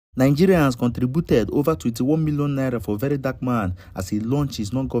Nigerians contributed over 21 million naira for Verydarkman as he launched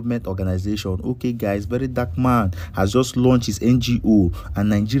his non-government organization. Okay guys, Verydarkman has just launched his NGO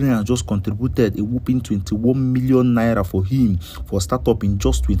and Nigerians just contributed a whooping 21 million naira for him for startup in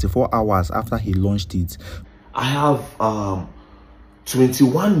just 24 hours after he launched it. I have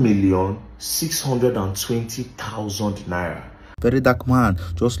 21,620,000 naira. Verydarkman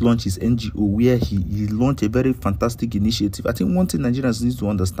just launched his NGO where he launched a very fantastic initiative. I think one thing Nigerians need to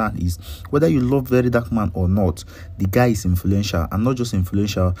understand is whether you love Verydarkman or not, the guy is influential, and not just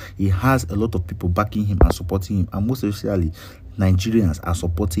influential, he has a lot of people backing him and supporting him, and most especially Nigerians are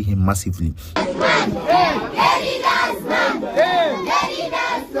supporting him massively.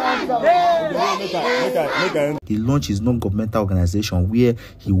 He launched his non-governmental organization where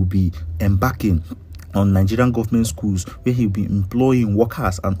he will be embarking on Nigerian government schools, where he'll be employing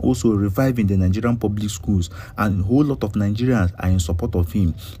workers and also reviving the Nigerian public schools, and a whole lot of Nigerians are in support of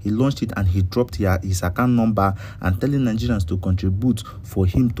him. He launched it and he dropped his account number and telling Nigerians to contribute for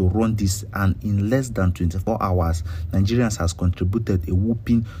him to run this, and in less than 24 hours Nigerians has contributed a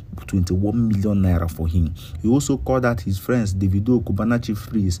whooping 21 million naira for him. He also called out his friends Davido, Cubana Chief,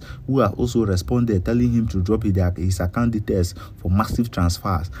 who have also responded, telling him to drop his account details for massive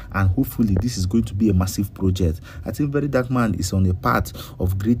transfers, and hopefully this is going to be a massive project. I think Verydarkman is on a path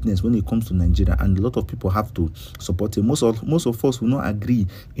of greatness when it comes to Nigeria, and a lot of people have to support him. Most of us will not agree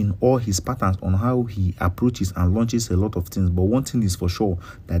in all his patterns on how he approaches and launches a lot of things, but one thing is for sure,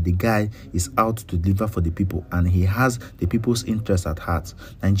 that the guy is out to deliver for the people and he has the people's interest at heart.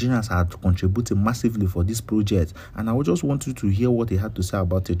 Nigerians have contributed massively for this project, and I would just want you to hear what he had to say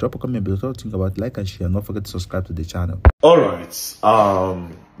about it. Drop a comment below, think about it, like and share, and don't forget to subscribe to the channel. All right,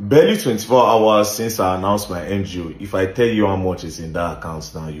 barely 24 hours since I announced my NGO. If I tell you how much is in that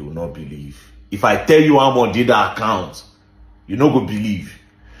account now, you will not believe. If I tell you how much did that account, you not go believe.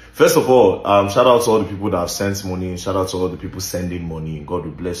 First of all, shout out to all the people that have sent money. Shout out to all the people sending money. God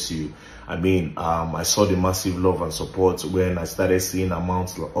will bless you. I mean, I saw the massive love and support when I started seeing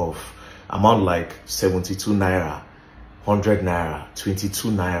amount like 72 naira, 100 naira, 22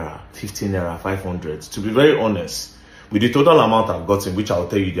 naira, 15 naira, 500. To be very honest, with the total amount I've gotten, which I'll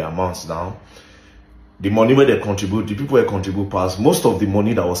tell you the amounts now, the money where they contribute, the people who contribute past, most of the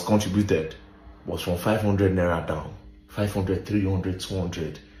money that was contributed was from 500 naira down. 500, 300,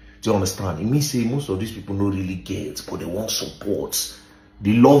 200. Do you understand? It means say most of these people don't really get, but they want support.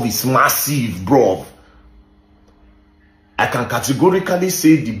 The love is massive, bro. I can categorically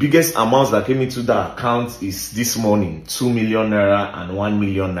say the biggest amounts that came into the account is this morning, 2 million naira and 1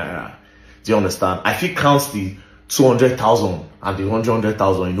 million naira. Do you understand? I feel counts the 200,000 and the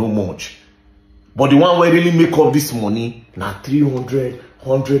 100,000, you know, much. But the one where really make up this money, now 300,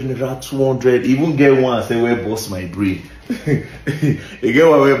 100 naira, 200. Even get one say where bust my brain. You get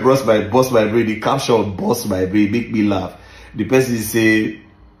one where bust my brain. The caption bust my brain, make me laugh. The person said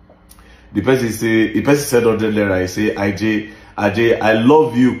 100 naira. I say, AJ, I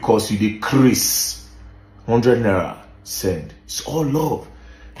love you cause you the Chris. 100 naira send. It's all love.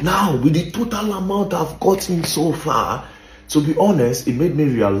 Now, with the total amount I've gotten so far, to be honest, it made me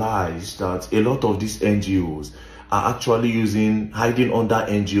realize that a lot of these NGOs are actually hiding under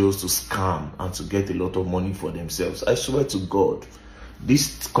NGOs to scam and to get a lot of money for themselves. I swear to God,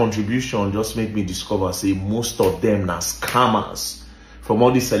 this contribution just made me discover, say, most of them are scammers. From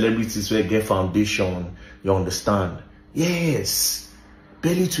all these celebrities where get foundation, you understand? Yes,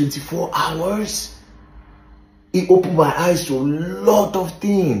 barely 24 hours. It opened my eyes to a lot of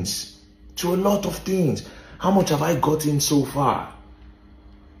things. How much have I gotten so far?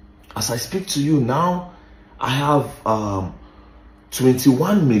 As I speak to you now, I have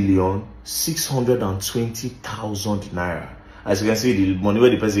 21,620,000 naira. As you can see, the money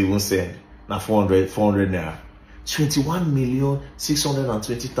where the person even send now 400 naira.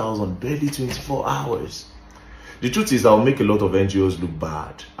 21,620,000, barely 24 hours. The truth is, I'll make a lot of NGOs look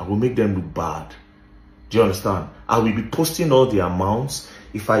bad. I will make them look bad. Do you understand? I will be posting all the amounts.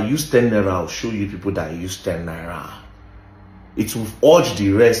 If I use 10 naira, I'll show you people that I use 10 naira. It will urge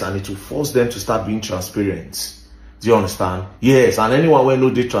the rest and it will force them to start being transparent. Do you understand? Yes, and anyone when know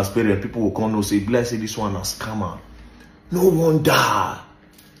they transparent, people will come and say, bless this one a scammer. No wonder.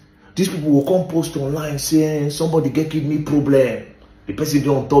 These people will come post online saying somebody get kidney problem. The person be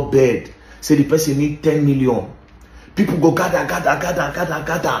on top bed. Say the person need 10 million. People go gather.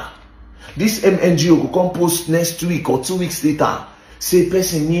 This NGO will come post next week or 2 weeks later. Say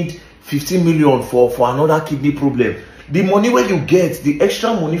person need 15 million for another kidney problem. The money where you get, the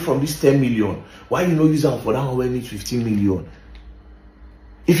extra money from this 10 million, why you not use them for that one where you need 15 million?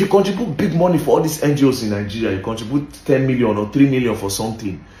 If you contribute big money for all these NGOs in Nigeria, you contribute 10 million or 3 million for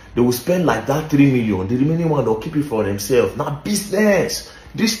something, They will spend like that 3 million. The remaining one, they'll keep it for themselves. Now business.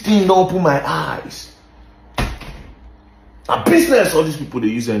 This thing don't open my eyes. Now business, all these people they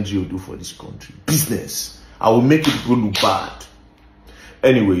use NGO do for this country. Business. I will make it go look bad.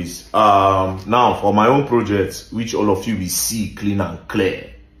 Anyways, now for my own project, which all of you will see clean and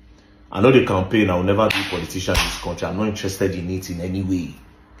clear. I know the campaign, I will never be a politician in this country. I'm not interested in it in any way.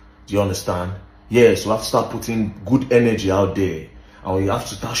 Do you understand? Yes, we have to start putting good energy out there. And we have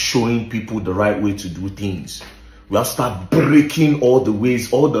to start showing people the right way to do things. We have to start breaking all the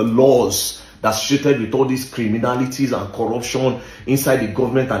ways, all the laws that's shitted with all these criminalities and corruption inside the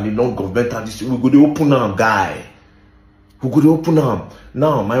government and the non-governmental. We're going to open them, guy. We're going to open them.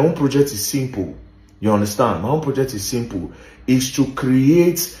 Now, my own project is simple. You understand? My own project is simple. Is to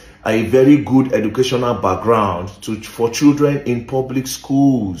create a very good educational background for children in public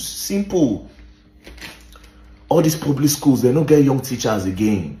schools. Simple. All these public schools, they don't get young teachers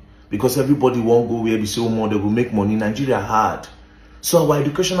again. Because everybody won't go where we say more, they will make money. Nigeria hard. So our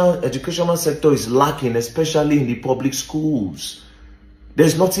educational sector is lacking, especially in the public schools.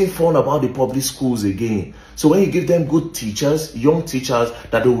 There's nothing fun about the public schools again. So when you give them good teachers, young teachers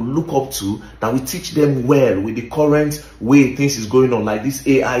that they will look up to, that will teach them well with the current way things is going on, like this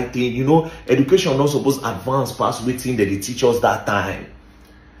AI thing, you know, education not supposed to advance past waiting that they teach us that time.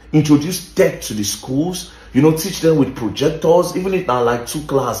 Introduce tech to the schools, you know, teach them with projectors, even if not like 2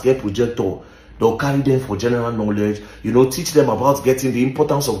 class get projector, they'll carry them for general knowledge, you know, teach them about getting the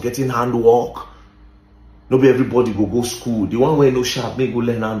importance of getting handwork. Not everybody go school. The one where no sharp, may go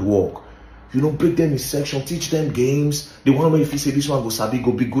learn handwork. You know, break them in section, teach them games. The one where if you say this one go sabi,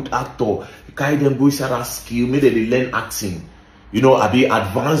 go be good actor. You carry them, go inside that skill, maybe they learn acting. You know, I be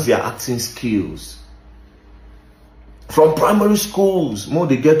advance their acting skills. From primary schools, more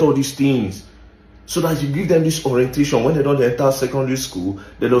they get all these things. So that you give them this orientation. When they don't enter secondary school,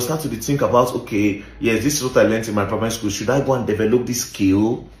 then they'll start to think about, okay, yes, this is what I learned in my primary school. Should I go and develop this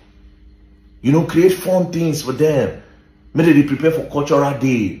skill? You know, create fun things for them. Maybe they prepare for cultural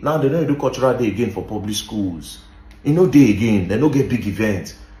day. Now they don't do cultural day again for public schools. You know, day again, they don't get big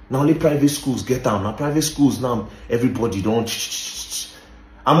events. Now only private schools get down. Now private schools now, everybody don't.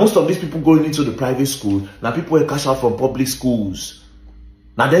 And most of these people going into the private schools, now people will cash out from public schools.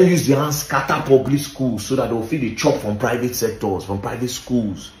 Now they use their hands scatter public schools so that they'll feel the chop from private sectors, from private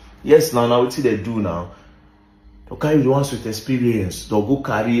schools. Yes, now what they do now? They'll carry the ones with experience. They'll go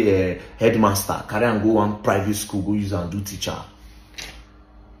carry a headmaster, carry and go one private school, go use and do teacher.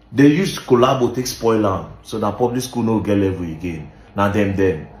 They use collabo, take spoil them, so that public school no get level again. Now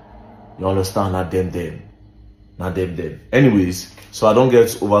them. You understand? Not them. Not them. Anyways, so I don't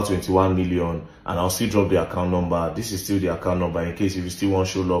get over 21 million and I'll still drop the account number. This is still the account number in case if you still want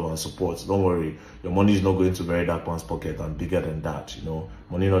to show love and support. Don't worry, your money is not going to Verydarkman's pocket and bigger than that. You know,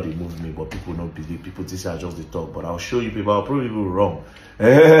 money not they move me, but people don't believe. People think I just the talk, but I'll show you people. I'll prove people wrong.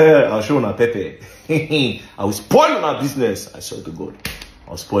 I'll show you Pepe. I will spoil my business. I swear to God,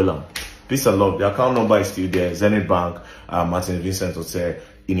 I'll spoil them. Peace and love. The account number is still there. Zenith Bank, Martin Vincent Hotel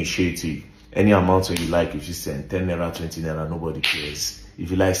Initiative. Any amount you like, if you send 10 naira, 20 naira, nobody cares.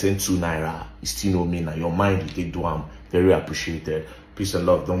 If you like send 2 naira, it still no mean. Your mind, you take do am. Very appreciated. Peace and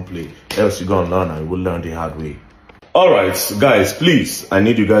love, don't play. Else you go and learn and you will learn the hard way. Alright, guys, please, I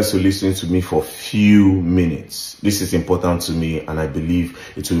need you guys to listen to me for a few minutes. This is important to me and I believe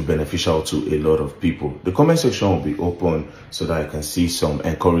it will be beneficial to a lot of people. The comment section will be open so that I can see some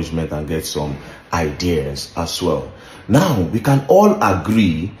encouragement and get some ideas as well. Now, we can all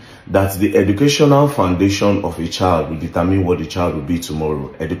agree that the educational foundation of a child will determine what the child will be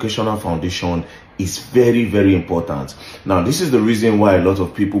tomorrow. Educational foundation is very, very important. Now, this is the reason why a lot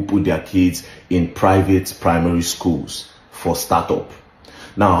of people put their kids in private primary schools for startup.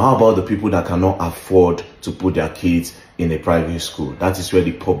 Now, how about the people that cannot afford to put their kids in a private school? That is where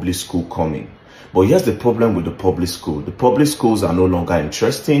the public school come in. But here's the problem with the public school. The public schools are no longer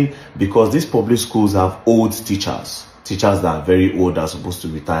interesting because these public schools have old teachers. Teachers that are very old are supposed to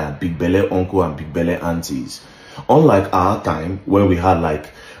retire, big belly uncle and big belly aunties. Unlike our time when we had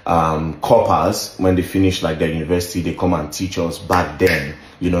like coppers, when they finish like their university, they come and teach us. Back then,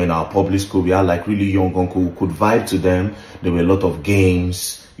 you know, in our public school, we had like really young uncle who could vibe to them. There were a lot of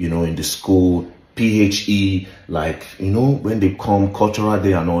games, you know, in the school, PHE, like, you know, when they come, cultural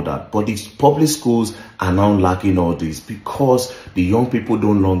day and all that. But these public schools are now lacking all this because the young people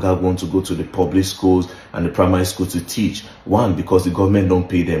no longer want to go to the public schools and the primary school to teach. One, because the government don't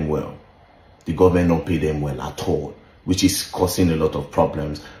pay them well. The government don't pay them well at all, which is causing a lot of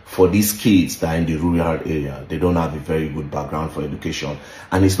problems for these kids that are in the rural area. They don't have a very good background for education.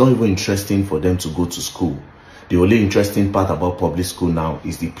 And it's not even interesting for them to go to school. The only interesting part about public school now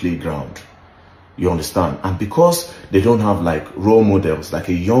is the playground. You understand? And because they don't have like role models, like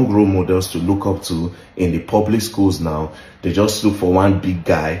a young role models to look up to in the public schools now, they just look for one big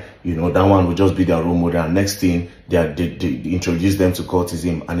guy, you know, that one will just be their role model. And next thing, they introduce them to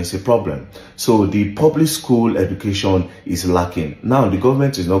cultism, and it's a problem. So the public school education is lacking. Now, the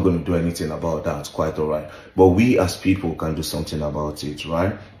government is not going to do anything about that, quite all right. But we as people can do something about it,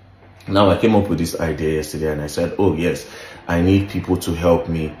 right? Now, I came up with this idea yesterday, and I said, oh yes, I need people to help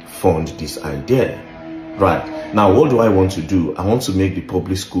me fund this idea. Right. Now, what do I want to do? I want to make the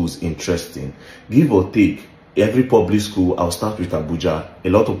public schools interesting. Give or take, every public school, I'll start with Abuja. A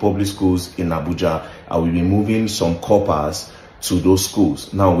lot of public schools in Abuja, I will be moving some corpers to those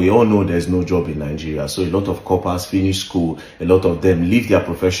schools. Now, we all know there's no job in Nigeria. So a lot of corpers finish school. A lot of them leave their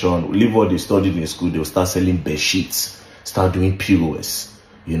profession, leave what they studied in school. They'll start selling bed sheets, start doing POS.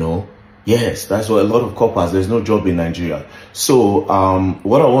 You know, yes, that's what a lot of corpers, there's no job in Nigeria. So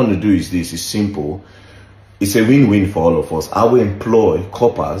what I want to do is this, it's simple. It's a win-win for all of us. I will employ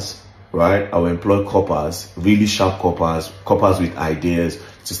corpers, right? I will employ corpers, really sharp corpers, corpers with ideas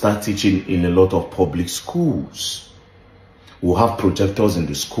to start teaching in a lot of public schools. We'll have projectors in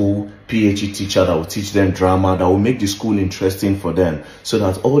the school, PhD teacher that will teach them drama, that will make the school interesting for them, so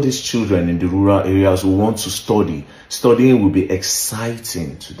that all these children in the rural areas will want to study. Studying will be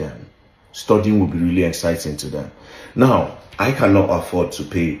exciting to them. Studying will be really exciting to them. Now, I cannot afford to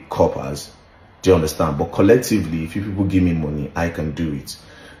pay corpers, do you understand? But collectively, if you people give me money, I can do it.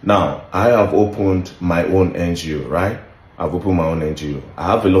 Now, I have opened my own NGO, right? I've opened my own NGO. I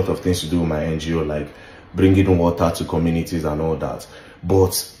have a lot of things to do with my NGO, like bringing water to communities and all that.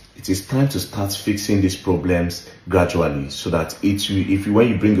 But it is time to start fixing these problems gradually, so that when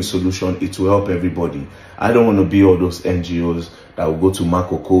you bring a solution, it will help everybody. I don't want to be all those NGOs that will go to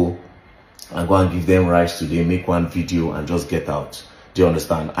Makoko and go and give them rights today, make one video and just get out. Do you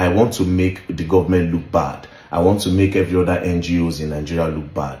understand? I want to make the government look bad. I want to make every other NGOs in Nigeria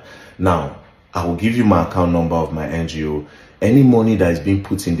look bad. Now, I will give you my account number of my NGO. Any money that is being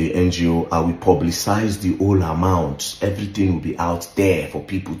put in the NGO, I will publicize the whole amount. Everything will be out there for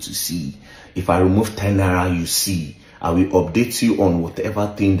people to see. If I remove 10 naira, you see. I will update you on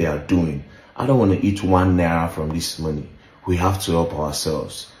whatever thing they are doing. I don't want to eat 1 naira from this money. We have to help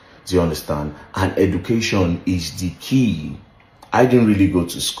ourselves. Do you understand? And education is the key. I didn't really go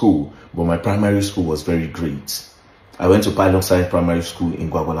to school, but my primary school was very great. I went to Pilot Science Primary School in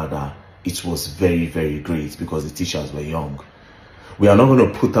Gwagwalada. It was very, very great because the teachers were young. We are not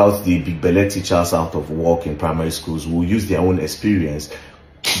going to put out the big belly teachers out of work in primary schools. We'll use their own experience,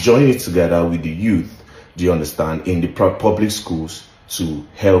 join it together with the youth, do you understand, in the public schools to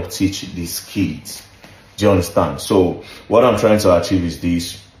help teach these kids. Do you understand? So what I'm trying to achieve is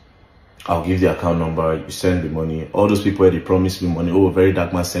this. I'll give the account number, you send the money. All those people where they promise me money, oh,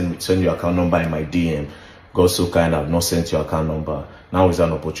 Verydarkman, send your account number in my DM. God so kind, I've not sent your account number. Now is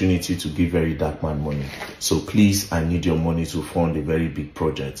an opportunity to give Verydarkman money. So please, I need your money to fund a very big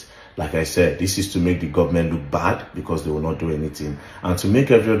project. Like I said, this is to make the government look bad because they will not do anything, and to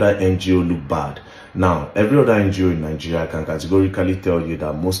make every other NGO look bad. Now, every other NGO in Nigeria, I can categorically tell you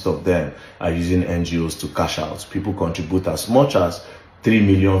that most of them are using NGOs to cash out. People contribute as much as 3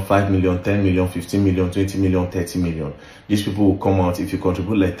 million, 5 million, 10 million, 15 million, 20 million, 30 million. These people will come out, if you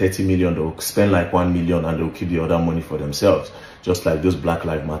contribute like 30 million, they'll spend like 1 million and they'll keep the other money for themselves. Just like those Black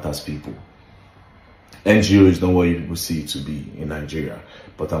Lives Matter people. NGO is not what you people see it to be in Nigeria,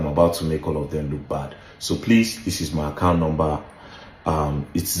 but I'm about to make all of them look bad. So please, this is my account number.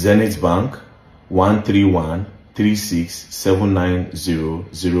 It's Zenith Bank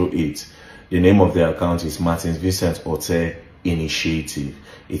 13136790008. The name of the account is Martin Vincent Ote Initiative.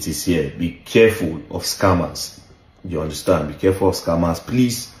 It is here. Be careful of scammers. You understand? Be careful of scammers.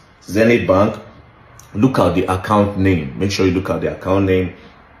 Please, Zenith Bank, look at the account name. Make sure you look at the account name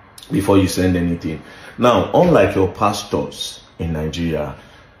before you send anything. Now, unlike your pastors in Nigeria,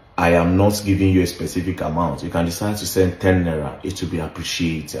 I am not giving you a specific amount. You can decide to send 10 naira, it will be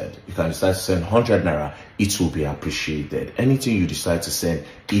appreciated. You can decide to send 100 naira, it will be appreciated. Anything you decide to send,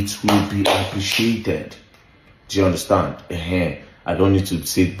 it will be appreciated. Do you understand? I don't need to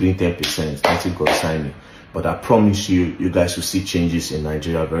say bring 10%, nothing concern me. But I promise you, you guys will see changes in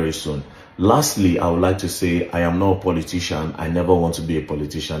Nigeria very soon. Lastly, I would like to say I am not a politician. I never want to be a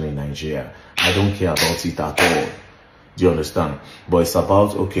politician in Nigeria. I don't care about it at all. Do you understand? But it's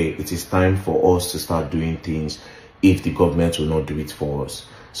about, okay, it is time for us to start doing things if the government will not do it for us.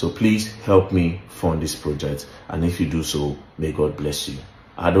 So please help me fund this project. And if you do so, may God bless you.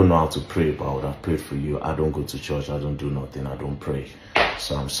 I don't know how to pray, but I would have prayed for you. I don't go to church. I don't do nothing. I don't pray.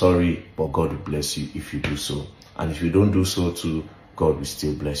 So I'm sorry, but God will bless you if you do so. And if you don't do so too, God will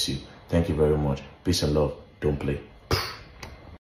still bless you. Thank you very much. Peace and love. Don't play.